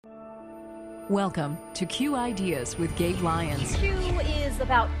Welcome to Q Ideas with Gabe Lyons. Q is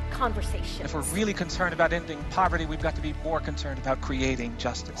about conversation. If we're really concerned about ending poverty, we've got to be more concerned about creating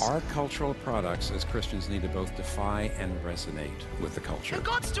justice. Our cultural products as Christians need to both defy and resonate with the culture. And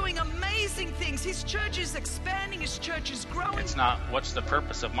God's doing amazing things. His church is expanding. His church is growing. It's not what's the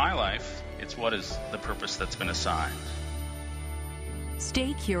purpose of my life. It's what is the purpose that's been assigned.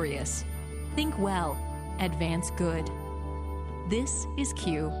 Stay curious. Think well. Advance good. This is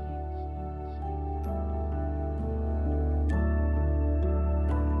Q.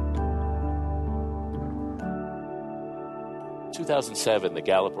 2007, the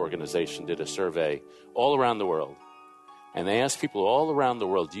Gallup organization did a survey all around the world. And they asked people all around the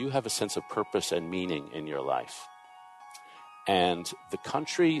world, do you have a sense of purpose and meaning in your life? And the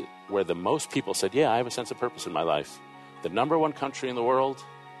country where the most people said, yeah, I have a sense of purpose in my life, the number one country in the world,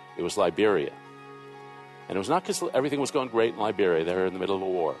 it was Liberia. And it was not because everything was going great in Liberia. They were in the middle of a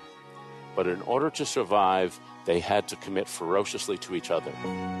war. But in order to survive, they had to commit ferociously to each other.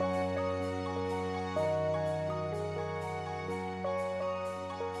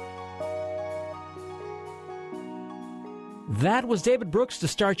 That was David Brooks to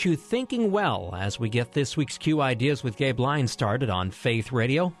start you thinking well as we get this week's Q Ideas with Gabe Lyons started on Faith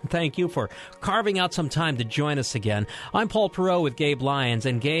Radio. Thank you for carving out some time to join us again. I'm Paul Perot with Gabe Lyons.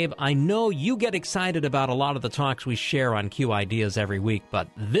 And Gabe, I know you get excited about a lot of the talks we share on Q Ideas every week, but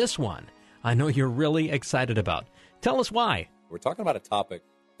this one I know you're really excited about. Tell us why. We're talking about a topic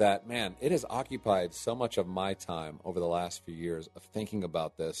that, man, it has occupied so much of my time over the last few years of thinking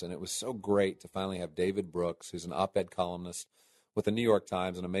about this, and it was so great to finally have David Brooks, who's an op-ed columnist with the New York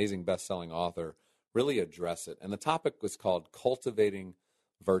Times, an amazing best-selling author, really address it. And the topic was called Cultivating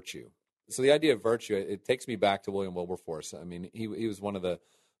Virtue. So the idea of virtue, it takes me back to William Wilberforce. I mean, he was one of the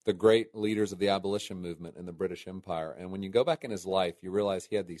great leaders of the abolition movement in the British Empire, and when you go back in his life, you realize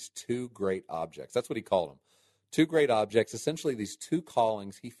he had these two great objects. That's what he called them. Two great objects, essentially these two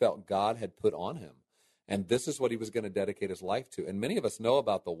callings he felt God had put on him. And this is what he was going to dedicate his life to. And many of us know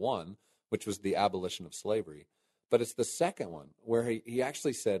about the one, which was the abolition of slavery. But it's the second one where he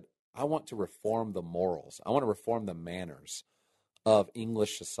actually said, I want to reform the morals. I want to reform the manners of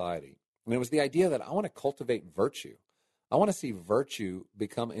English society. And it was the idea that I want to cultivate virtue. I want to see virtue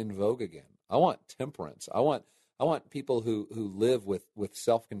become in vogue again. I want temperance. I want people who live with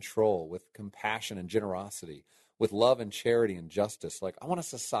self-control, with compassion and generosity, with love and charity and justice. Like, I want a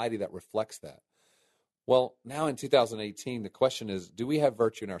society that reflects that. Well, now in 2018, the question is, do we have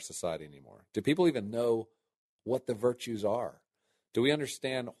virtue in our society anymore? Do people even know what the virtues are? Do we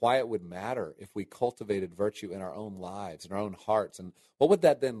understand why it would matter if we cultivated virtue in our own lives, in our own hearts? And what would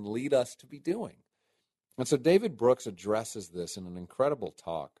that then lead us to be doing? And so David Brooks addresses this in an incredible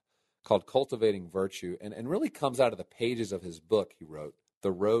talk called Cultivating Virtue, and really comes out of the pages of his book he wrote,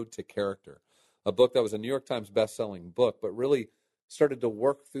 The Road to Character, a book that was a New York Times best-selling book, but really started to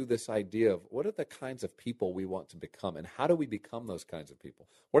work through this idea of what are the kinds of people we want to become, and how do we become those kinds of people?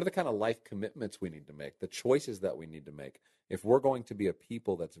 What are the kind of life commitments we need to make, the choices that we need to make if we're going to be a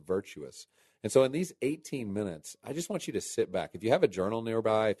people that's virtuous? And so in these 18 minutes, I just want you to sit back. If you have a journal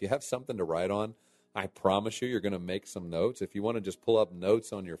nearby, if you have something to write on, I promise you're going to make some notes. If you want to just pull up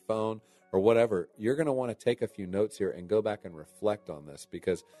notes on your phone or whatever, you're going to want to take a few notes here and go back and reflect on this,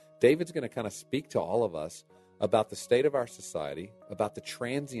 because David's going to kind of speak to all of us about the state of our society, about the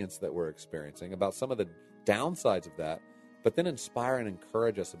transience that we're experiencing, about some of the downsides of that, but then inspire and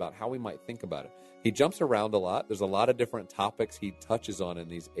encourage us about how we might think about it. He jumps around a lot. There's a lot of different topics he touches on in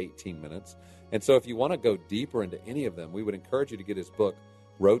these 18 minutes. And so if you want to go deeper into any of them, we would encourage you to get his book,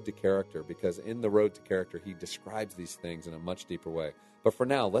 Road to Character, because in The Road to Character, he describes these things in a much deeper way. But for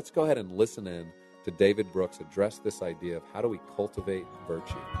now, let's go ahead and listen in to David Brooks address this idea of how do we cultivate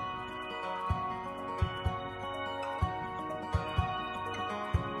virtue.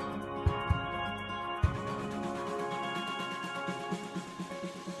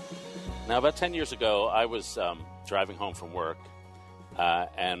 Now, about 10 years ago, I was driving home from work,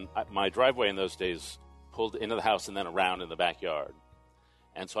 and my driveway in those days pulled into the house and then around in the backyard.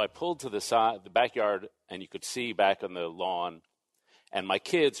 And so I pulled to the side, the backyard, and you could see back on the lawn. And my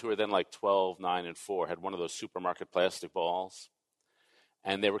kids, who were then like 12, 9, and 4, had one of those supermarket plastic balls.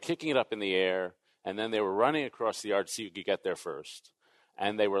 And they were kicking it up in the air, and then they were running across the yard to see who could get there first.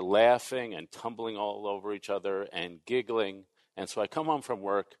 And they were laughing and tumbling all over each other and giggling. And so I come home from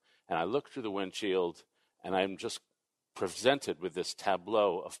work, and I look through the windshield, and I'm just presented with this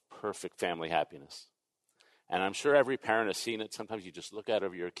tableau of perfect family happiness. And I'm sure every parent has seen it. Sometimes you just look out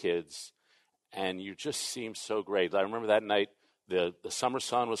over your kids, and you just seem so great. I remember that night, the summer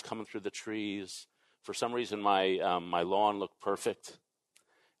sun was coming through the trees. For some reason, my lawn looked perfect.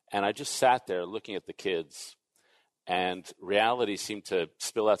 And I just sat there looking at the kids, and reality seemed to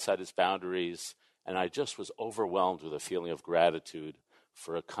spill outside its boundaries, and I just was overwhelmed with a feeling of gratitude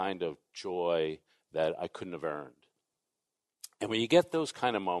for a kind of joy that I couldn't have earned. And when you get those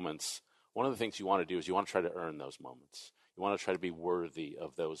kind of moments, one of the things you want to do is you want to try to earn those moments. You want to try to be worthy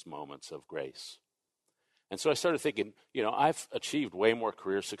of those moments of grace. And so I started thinking, I've achieved way more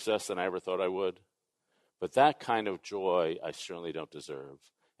career success than I ever thought I would, but that kind of joy I certainly don't deserve.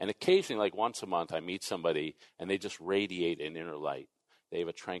 And occasionally, like once a month, I meet somebody and they just radiate an inner light. They have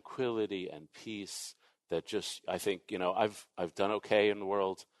a tranquility and peace that just, I think, I've done okay in the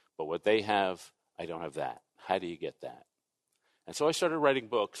world, but what they have, I don't have that. How do you get that? And so I started writing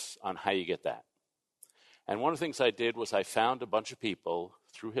books on how you get that. And one of the things I did was I found a bunch of people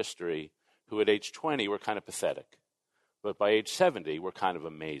through history who at age 20 were kind of pathetic, but by age 70 were kind of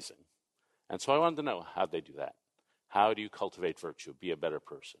amazing. And so I wanted to know, how'd they do that? How do you cultivate virtue, be a better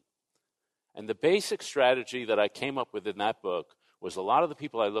person? And the basic strategy that I came up with in that book was a lot of the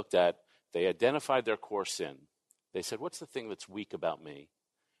people I looked at, they identified their core sin. They said, what's the thing that's weak about me?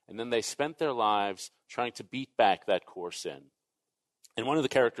 And then they spent their lives trying to beat back that core sin. And one of the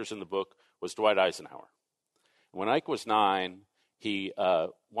characters in the book was Dwight Eisenhower. When Ike was 9, he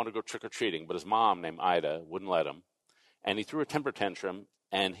wanted to go trick-or-treating, but his mom, named Ida, wouldn't let him. And he threw a temper tantrum,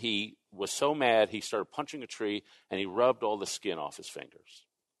 and he was so mad he started punching a tree, and he rubbed all the skin off his fingers.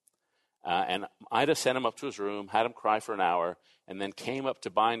 And Ida sent him up to his room, had him cry for an hour, and then came up to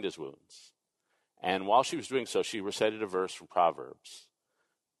bind his wounds. And while she was doing so, she recited a verse from Proverbs,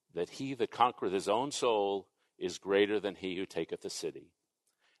 that he that conquereth his own soul is greater than he who taketh a city.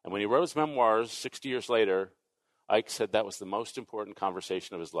 And when he wrote his memoirs 60 years later, Ike said that was the most important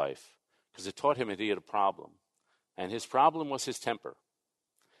conversation of his life because it taught him that he had a problem. And his problem was his temper.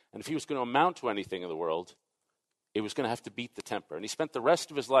 And if he was going to amount to anything in the world, it was going to have to beat the temper. And he spent the rest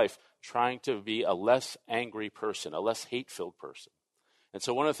of his life trying to be a less angry person, a less hate-filled person. And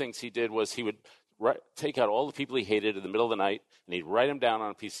so one of the things he did was he would take out all the people he hated in the middle of the night, and he'd write them down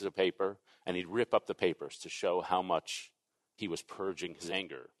on pieces of paper, and he'd rip up the papers to show how much he was purging his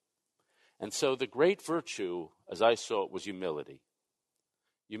anger. And so the great virtue, as I saw it, was humility.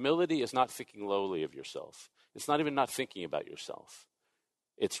 Humility is not thinking lowly of yourself. It's not even not thinking about yourself.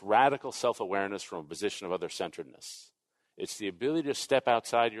 It's radical self-awareness from a position of other-centeredness. It's the ability to step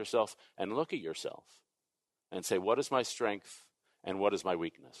outside yourself and look at yourself and say, what is my strength and what is my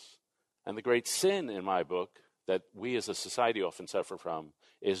weakness? And the great sin in my book that we as a society often suffer from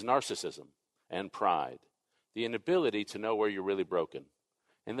is narcissism and pride, the inability to know where you're really broken.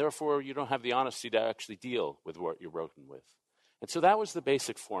 And therefore, you don't have the honesty to actually deal with what you're broken with. And so that was the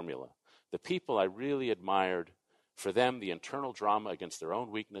basic formula. The people I really admired, for them, the internal drama against their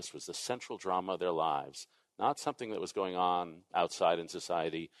own weakness was the central drama of their lives, not something that was going on outside in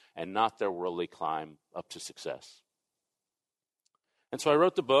society and not their worldly climb up to success. And so I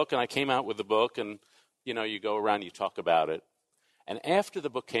wrote the book, and I came out with the book, and, you go around, you talk about it. And after the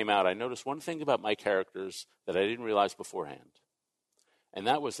book came out, I noticed one thing about my characters that I didn't realize beforehand. And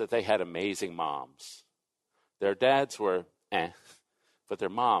that was that they had amazing moms. Their dads were but their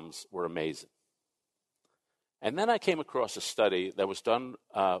moms were amazing. And then I came across a study that was done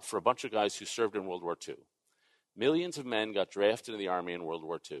for a bunch of guys who served in World War II. Millions of men got drafted in the Army in World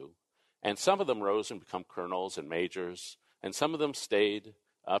War II, and some of them rose and become colonels and majors, and some of them stayed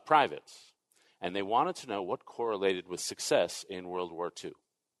privates. And they wanted to know what correlated with success in World War II.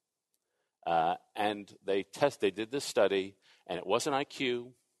 And they did this study, and it wasn't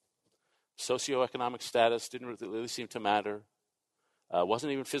IQ. Socioeconomic status didn't really seem to matter.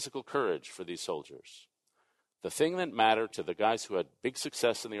 Wasn't even physical courage for these soldiers. The thing that mattered to the guys who had big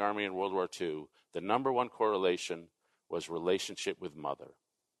success in the Army in World War II, the number one correlation was relationship with mother.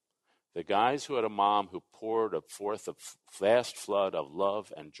 The guys who had a mom who poured forth a vast flood of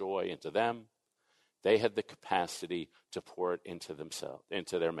love and joy into them, they had the capacity to pour it into themselves,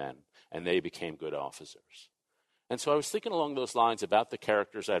 into their men, and they became good officers. And so I was thinking along those lines about the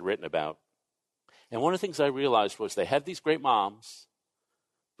characters I'd written about. And one of the things I realized was they had these great moms,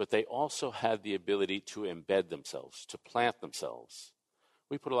 but they also had the ability to embed themselves, to plant themselves.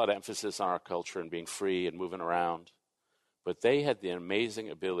 We put a lot of emphasis on our culture and being free and moving around, but they had the amazing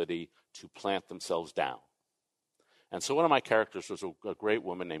ability to plant themselves down. And so one of my characters was a great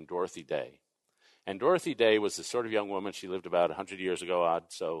woman named Dorothy Day. And Dorothy Day was the sort of young woman, she lived about 100 years ago,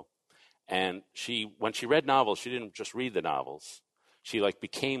 and when she read novels, she didn't just read the novels. She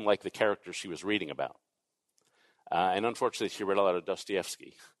became like the character she was reading about. And unfortunately, she read a lot of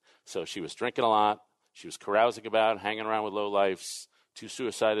Dostoevsky. So she was drinking a lot, she was carousing about, hanging around with lowlifes, 2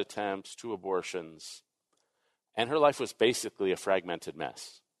 suicide attempts, 2 abortions. And her life was basically a fragmented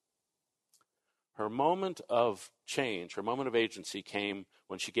mess. Her moment of change, her moment of agency came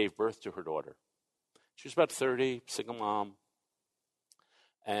when she gave birth to her daughter. She was about 30, single mom,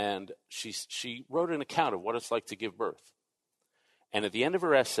 and she wrote an account of what it's like to give birth. And at the end of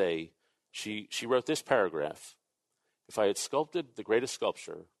her essay, she wrote this paragraph: "If I had sculpted the greatest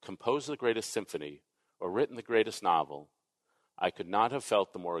sculpture, composed the greatest symphony, or written the greatest novel, I could not have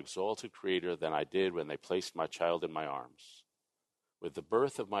felt the more exalted creator than I did when they placed my child in my arms. With the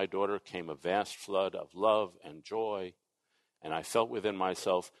birth of my daughter came a vast flood of love and joy, and I felt within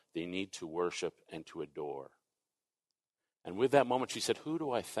myself the need to worship and to adore." And with that moment, she said, "Who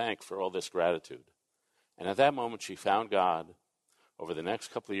do I thank for all this gratitude?" And at that moment, she found God. Over the next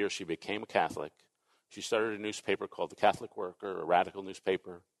couple of years, she became a Catholic. She started a newspaper called The Catholic Worker, a radical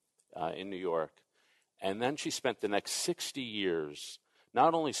newspaper in New York. And then she spent the next 60 years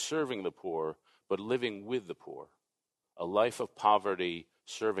not only serving the poor, but living with the poor. A life of poverty,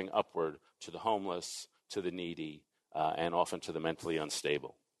 serving upward to the homeless, to the needy, and often to the mentally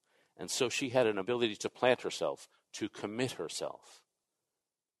unstable. And so she had an ability to plant herself, to commit herself.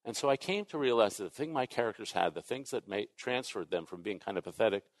 And so I came to realize that the thing my characters had, the things that transferred them from being kind of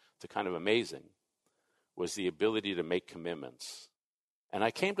pathetic to kind of amazing, was the ability to make commitments. And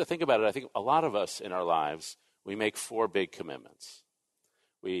I came to think about it. I think a lot of us in our lives, we make 4 big commitments.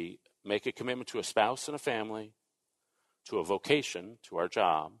 We make a commitment to a spouse and a family, to a vocation, to our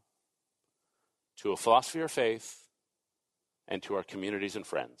job, to a philosophy or faith, and to our communities and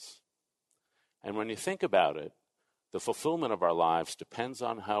friends. And when you think about it, the fulfillment of our lives depends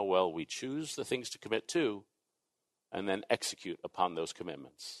on how well we choose the things to commit to and then execute upon those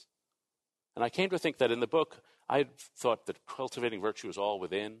commitments. And I came to think that in the book, I thought that cultivating virtue is all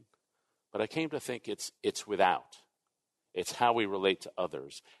within, but I came to think it's without. It's how we relate to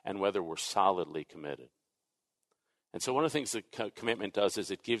others and whether we're solidly committed. And so one of the things that commitment does is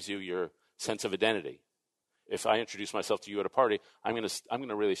it gives you your sense of identity. If I introduce myself to you at a party, I'm going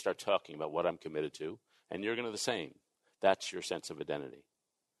to really start talking about what I'm committed to, and you're going to do the same. That's your sense of identity.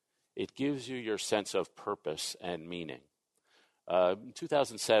 It gives you your sense of purpose and meaning. In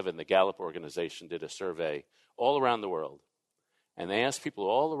 2007, the Gallup organization did a survey all around the world, and they asked people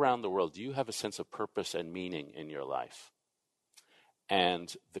all around the world, do you have a sense of purpose and meaning in your life?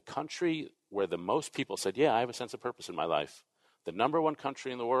 And the country where the most people said, yeah, I have a sense of purpose in my life, the number 1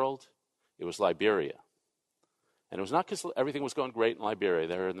 country in the world, it was Liberia. And it was not because everything was going great in Liberia.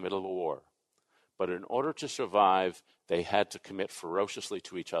 They were in the middle of a war. But in order to survive, they had to commit ferociously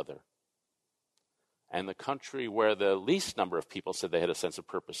to each other. And the country where the least number of people said they had a sense of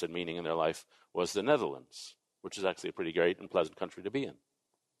purpose and meaning in their life was the Netherlands, which is actually a pretty great and pleasant country to be in.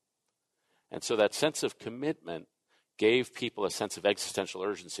 And so that sense of commitment gave people a sense of existential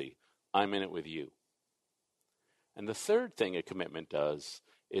urgency. I'm in it with you. And the third thing a commitment does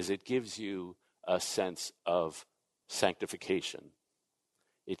is it gives you a sense of sanctification.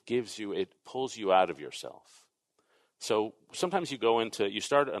 It pulls you out of yourself. So sometimes you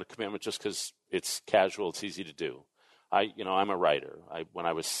start on a commitment just because it's casual, it's easy to do. I'm a writer. When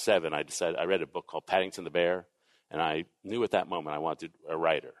I was 7, I read a book called Paddington the Bear, and I knew at that moment I wanted a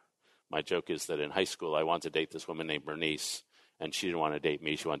writer. My joke is that in high school I wanted to date this woman named Bernice, and she didn't want to date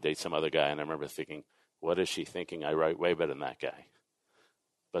me. She wanted to date some other guy, and I remember thinking, what is she thinking? I write way better than that guy.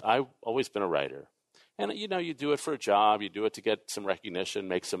 But I've always been a writer. And, you do it for a job. You do it to get some recognition,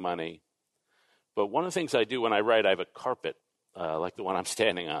 make some money. But one of the things I do when I write, I have a carpet like the one I'm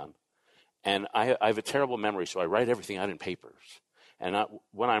standing on. And I have a terrible memory, so I write everything out in papers. And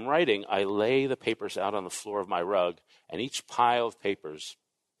when I'm writing, I lay the papers out on the floor of my rug, and each pile of papers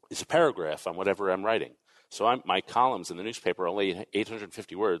is a paragraph on whatever I'm writing. So my columns in the newspaper are only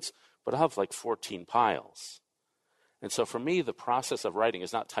 850 words, but I'll have like 14 piles. And so for me, the process of writing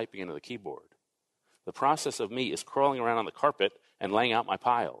is not typing into the keyboard. The process of me is crawling around on the carpet and laying out my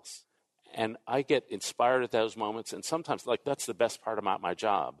piles. And I get inspired at those moments, and sometimes that's the best part about my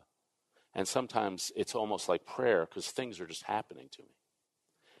job. And sometimes it's almost like prayer because things are just happening to me.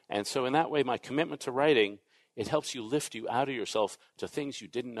 And so in that way, my commitment to writing, it helps you lift you out of yourself to things you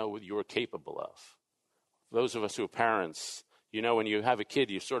didn't know you were capable of. Those of us who are parents, when you have a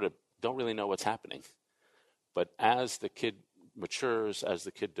kid, you sort of don't really know what's happening. But as the kid matures, as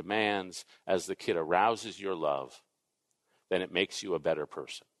the kid demands, as the kid arouses your love, then it makes you a better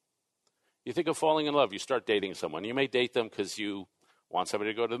person. You think of falling in love. You start dating someone. You may date them because you want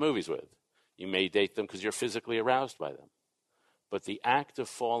somebody to go to the movies with. You may date them because you're physically aroused by them. But the act of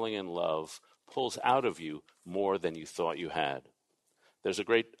falling in love pulls out of you more than you thought you had. There's a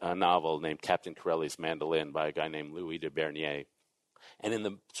great novel named Captain Corelli's Mandolin by a guy named Louis de Bernier. And in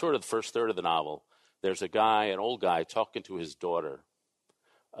the sort of the first third of the novel, there's an old guy talking to his daughter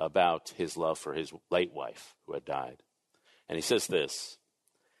about his love for his late wife who had died. And he says this.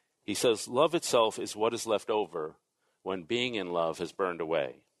 He says, love itself is what is left over when being in love has burned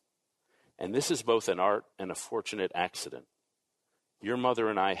away. And this is both an art and a fortunate accident. Your mother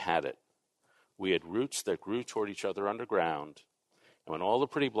and I had it. We had roots that grew toward each other underground, and when all the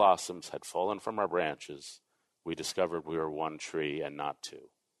pretty blossoms had fallen from our branches, we discovered we were one tree and not two.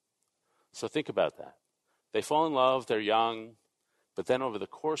 So think about that. They fall in love, they're young, but then over the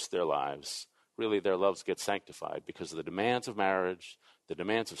course of their lives, really their loves get sanctified because of the demands of marriage, the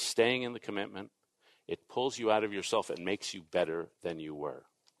demands of staying in the commitment. It pulls you out of yourself and makes you better than you were.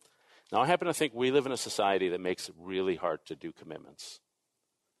 Now, I happen to think we live in a society that makes it really hard to do commitments.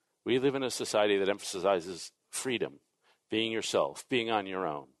 We live in a society that emphasizes freedom, being yourself, being on your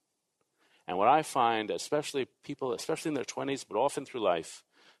own. And what I find, especially people, especially in their 20s, but often through life,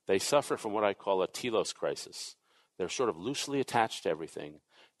 they suffer from what I call a telos crisis. They're sort of loosely attached to everything.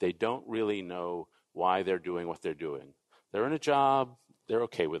 They don't really know why they're doing what they're doing. They're in a job, they're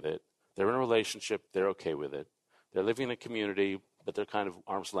okay with it. They're in a relationship, they're okay with it. They're living in a community, but they're kind of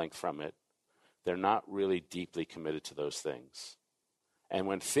arm's length from it. They're not really deeply committed to those things. And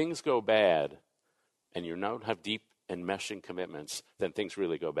when things go bad, and you don't have deep and meshing commitments, then things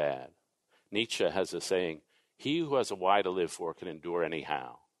really go bad. Nietzsche has a saying, he who has a why to live for can endure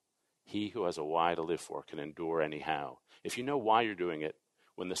anyhow. He who has a why to live for can endure anyhow. If you know why you're doing it,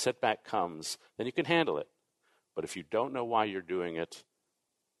 when the setback comes, then you can handle it. But if you don't know why you're doing it,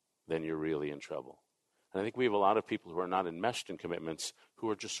 then you're really in trouble. And I think we have a lot of people who are not enmeshed in commitments, who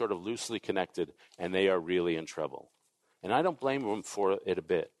are just sort of loosely connected, and they are really in trouble. And I don't blame them for it a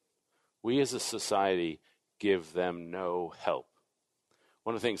bit. We as a society give them no help.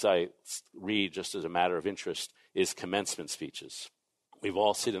 One of the things I read just as a matter of interest is commencement speeches. We've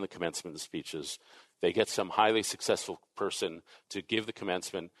all seen in the commencement speeches. They get some highly successful person to give the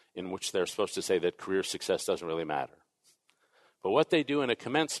commencement in which they're supposed to say that career success doesn't really matter. But what they do in a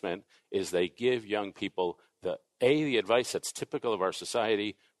commencement is they give young people the advice that's typical of our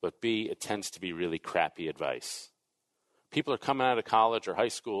society, but B, it tends to be really crappy advice. People are coming out of college or high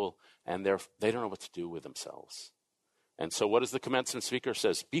school, and they don't know what to do with themselves. And so what does the commencement speaker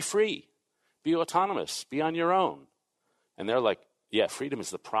says? Be free. Be autonomous. Be on your own. And they're like, yeah, freedom is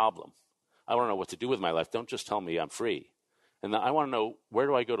the problem. I want to know what to do with my life. Don't just tell me I'm free. And I want to know, where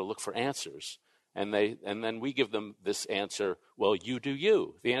do I go to look for answers? And then we give them this answer, well, you do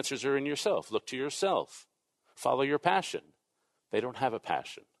you. The answers are in yourself. Look to yourself. Follow your passion. They don't have a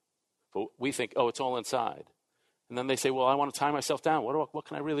passion. But we think, oh, it's all inside. And then they say, well, I want to tie myself down. What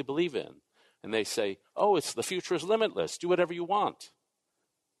can I really believe in? And they say, oh, the future is limitless. Do whatever you want.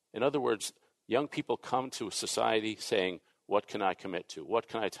 In other words, young people come to a society saying, what can I commit to? What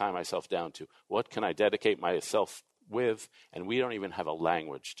can I tie myself down to? What can I dedicate myself with? And we don't even have a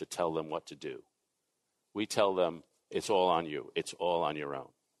language to tell them what to do. We tell them, it's all on you. It's all on your own.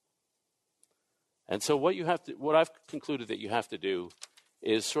 And so what I've concluded that you have to do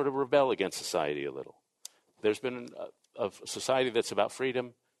is sort of rebel against society a little. There's been a society that's about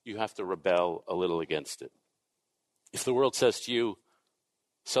freedom. You have to rebel a little against it. If the world says to you,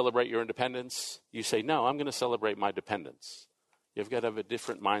 celebrate your independence, you say, no, I'm going to celebrate my dependence. You've got to have a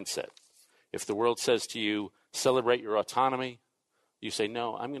different mindset. If the world says to you, celebrate your autonomy, you say,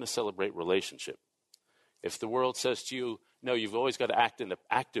 no, I'm going to celebrate relationship. If the world says to you, no, you've always got to act in the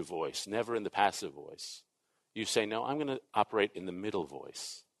active voice, never in the passive voice, you say, no, I'm going to operate in the middle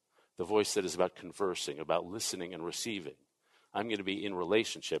voice, the voice that is about conversing, about listening and receiving. I'm going to be in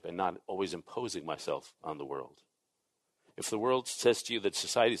relationship and not always imposing myself on the world. If the world says to you that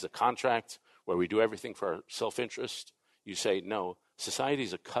society is a contract where we do everything for our self-interest, you say, no, society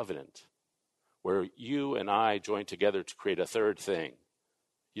is a covenant where you and I join together to create a third thing.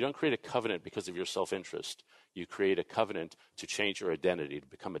 You don't create a covenant because of your self-interest. You create a covenant to change your identity, to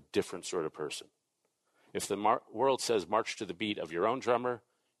become a different sort of person. If the world says march to the beat of your own drummer,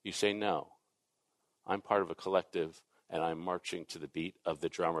 you say, no, I'm part of a collective and I'm marching to the beat of the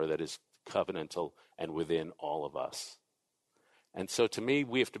drummer that is covenantal and within all of us. And so to me,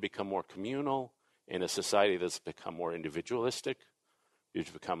 we have to become more communal in a society that's become more individualistic. We have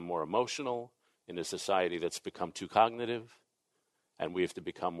to become more emotional in a society that's become too cognitive. And we have to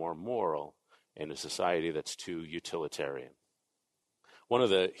become more moral in a society that's too utilitarian. One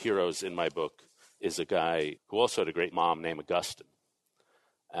of the heroes in my book is a guy who also had a great mom named Augustine.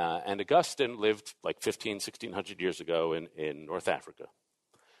 And Augustine lived like 1600 years ago in North Africa.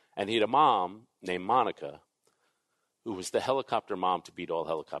 And he had a mom named Monica, who was the helicopter mom to beat all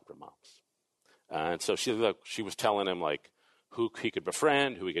helicopter moms. And so she was telling him, like, who he could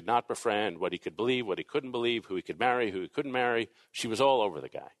befriend, who he could not befriend, what he could believe, what he couldn't believe, who he could marry, who he couldn't marry. She was all over the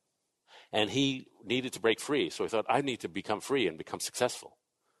guy. And he needed to break free. So he thought, I need to become free and become successful.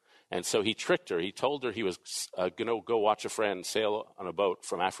 And so he tricked her. He told her he was going to go watch a friend sail on a boat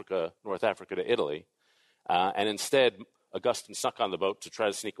from Africa, North Africa to Italy. And instead, Augustine snuck on the boat to try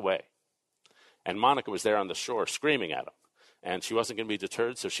to sneak away. And Monica was there on the shore screaming at him. And she wasn't going to be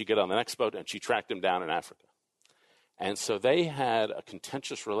deterred, so she got on the next boat and she tracked him down in Africa. And so they had a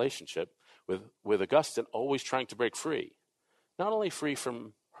contentious relationship with Augustine always trying to break free. Not only free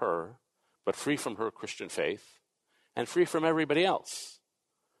from her, but free from her Christian faith and free from everybody else.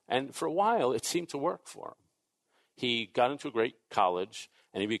 And for a while, it seemed to work for him. He got into a great college,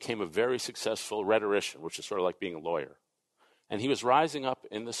 and he became a very successful rhetorician, which is sort of like being a lawyer. And he was rising up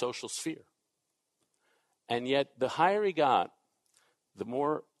in the social sphere. And yet, the higher he got, the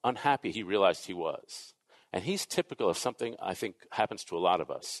more unhappy he realized he was. And he's typical of something I think happens to a lot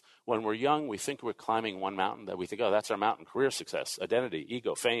of us. When we're young, we think we're climbing one mountain, that we think, oh, that's our mountain, career success, identity,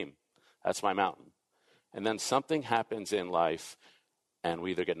 ego, fame. That's my mountain. And then something happens in life, and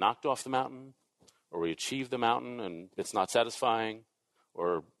we either get knocked off the mountain, or we achieve the mountain and it's not satisfying,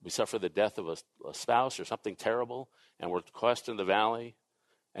 or we suffer the death of a spouse or something terrible, and we're tossed in the valley.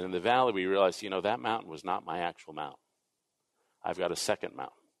 And in the valley, we realize, that mountain was not my actual mountain. I've got a second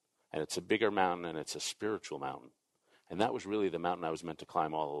mountain, and it's a bigger mountain, and it's a spiritual mountain. And that was really the mountain I was meant to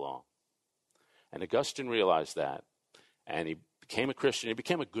climb all along. And Augustine realized that, and he became a Christian. He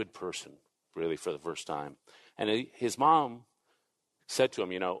became a good person, really, for the first time. And his mom said to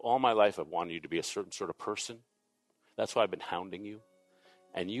him, all my life I've wanted you to be a certain sort of person. That's why I've been hounding you.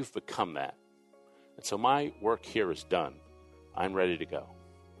 And you've become that. And so my work here is done. I'm ready to go.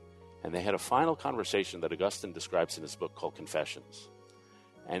 And they had a final conversation that Augustine describes in his book called Confessions.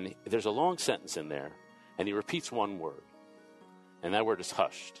 And there's a long sentence in there, and he repeats one word. And that word is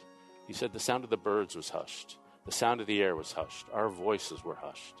hushed. He said the sound of the birds was hushed. The sound of the air was hushed. Our voices were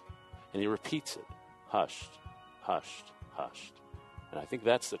hushed. And he repeats it, hushed, hushed, hushed. And I think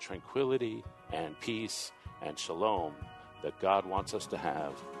that's the tranquility and peace and shalom that God wants us to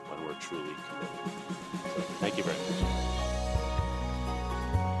have when we're truly committed. So thank you very much.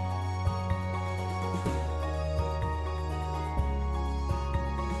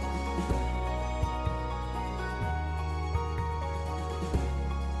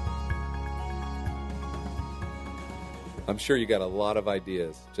 I'm sure you got a lot of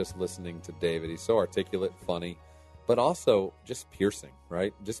ideas just listening to David. He's so articulate, funny, but also just piercing,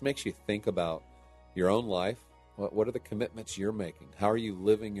 right? Just makes you think about your own life. What are the commitments you're making? How are you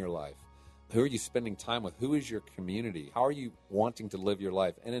living your life? Who are you spending time with? Who is your community? How are you wanting to live your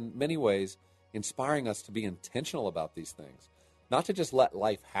life? And in many ways, inspiring us to be intentional about these things. Not to just let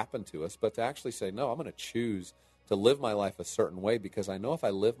life happen to us, but to actually say, no, I'm going to choose to live my life a certain way, because I know if I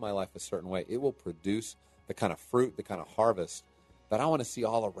live my life a certain way, it will produce the kind of fruit, the kind of harvest that I want to see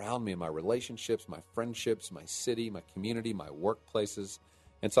all around me in my relationships, my friendships, my city, my community, my workplaces.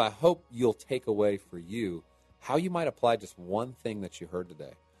 And so I hope you'll take away for you how you might apply just one thing that you heard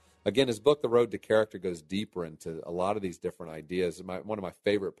today. Again, his book, The Road to Character, goes deeper into a lot of these different ideas. One of my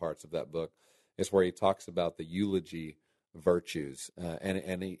favorite parts of that book is where he talks about the eulogy virtues.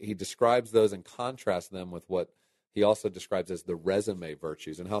 And he describes those and contrasts them with what he also describes as the resume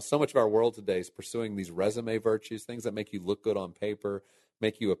virtues, and how so much of our world today is pursuing these resume virtues, things that make you look good on paper,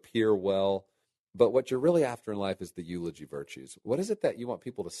 make you appear well. But what you're really after in life is the eulogy virtues. What is it that you want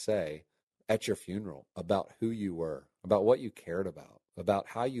people to say at your funeral about who you were, about what you cared about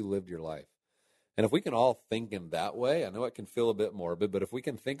how you lived your life? And if we can all think in that way, I know it can feel a bit morbid, but if we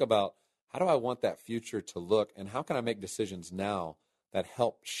can think about how do I want that future to look, and how can I make decisions now that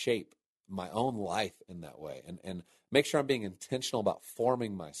help shape my own life in that way, and make sure I'm being intentional about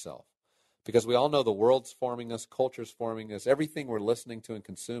forming myself. Because we all know the world's forming us, culture's forming us, everything we're listening to and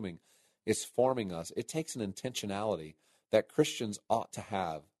consuming is forming us. It takes an intentionality that Christians ought to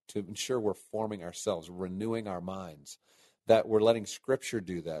have to ensure we're forming ourselves, renewing our minds, that we're letting Scripture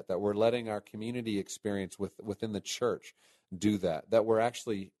do that we're letting our community experience within the church do that we're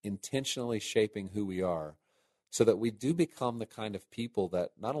actually intentionally shaping who we are, so that we do become the kind of people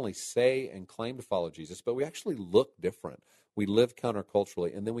that not only say and claim to follow Jesus, but we actually look different. We live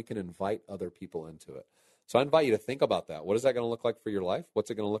counterculturally, and then we can invite other people into it. So I invite you to think about that. What is that going to look like for your life? What's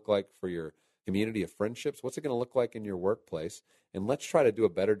it going to look like for your community of friendships? What's it going to look like in your workplace? And let's try to do a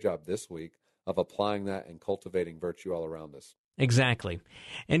better job this week of applying that and cultivating virtue all around us. Exactly.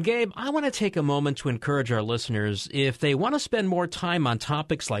 And Gabe, I want to take a moment to encourage our listeners, if they want to spend more time on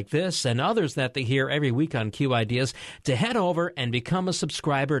topics like this and others that they hear every week on Q Ideas, to head over and become a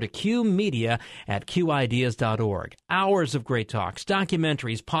subscriber to Q Media at qideas.org. Hours of great talks,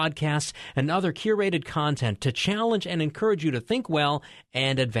 documentaries, podcasts, and other curated content to challenge and encourage you to think well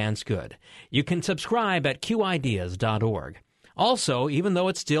and advance good. You can subscribe at qideas.org. Also, even though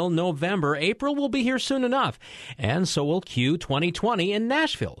it's still November, April will be here soon enough, and so will Q 2020 in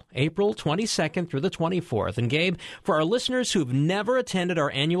Nashville, April 22nd through the 24th. And Gabe, for our listeners who've never attended our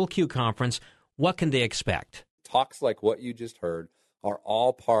annual Q conference, what can they expect? Talks like what you just heard are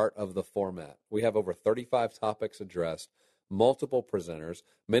all part of the format. We have over 35 topics addressed, multiple presenters,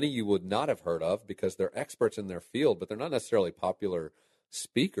 many you would not have heard of because they're experts in their field, but they're not necessarily popular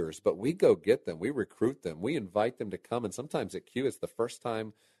speakers, but we go get them, we recruit them, we invite them to come, and sometimes at Q it's the first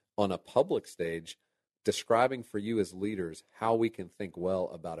time on a public stage describing for you as leaders how we can think well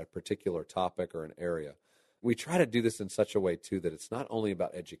about a particular topic or an area. We try to do this in such a way too that it's not only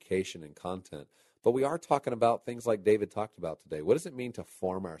about education and content, but we are talking about things like David talked about today. What does it mean to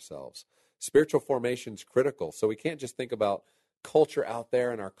form ourselves? Spiritual formation is critical, so we can't just think about culture out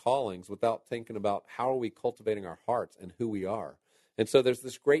there and our callings without thinking about how are we cultivating our hearts and who we are. And so there's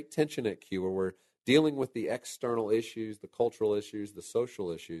this great tension at Q where we're dealing with the external issues, the cultural issues, the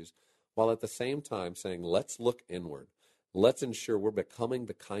social issues, while at the same time saying, let's look inward. Let's ensure we're becoming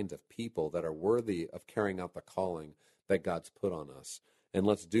the kind of people that are worthy of carrying out the calling that God's put on us. And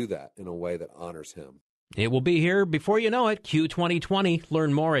let's do that in a way that honors Him. It will be here before you know it, Q 2020.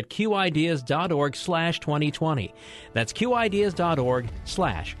 Learn more at qideas.org/2020. That's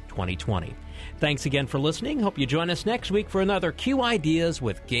qideas.org/2020. Thanks again for listening. Hope you join us next week for another Q Ideas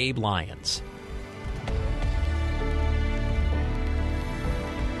with Gabe Lyons.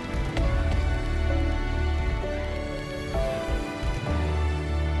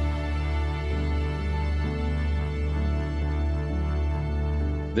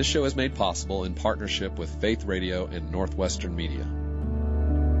 This show is made possible in partnership with Faith Radio and Northwestern Media.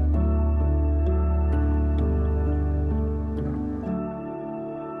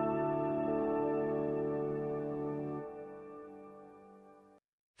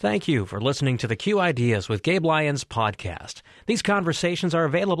 Thank you for listening to the Q Ideas with Gabe Lyons podcast. These conversations are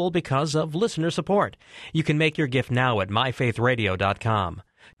available because of listener support. You can make your gift now at myfaithradio.com.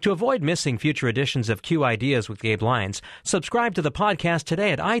 To avoid missing future editions of Q Ideas with Gabe Lyons, subscribe to the podcast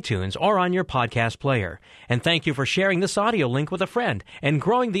today at iTunes or on your podcast player. And thank you for sharing this audio link with a friend and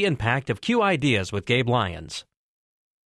growing the impact of Q Ideas with Gabe Lyons.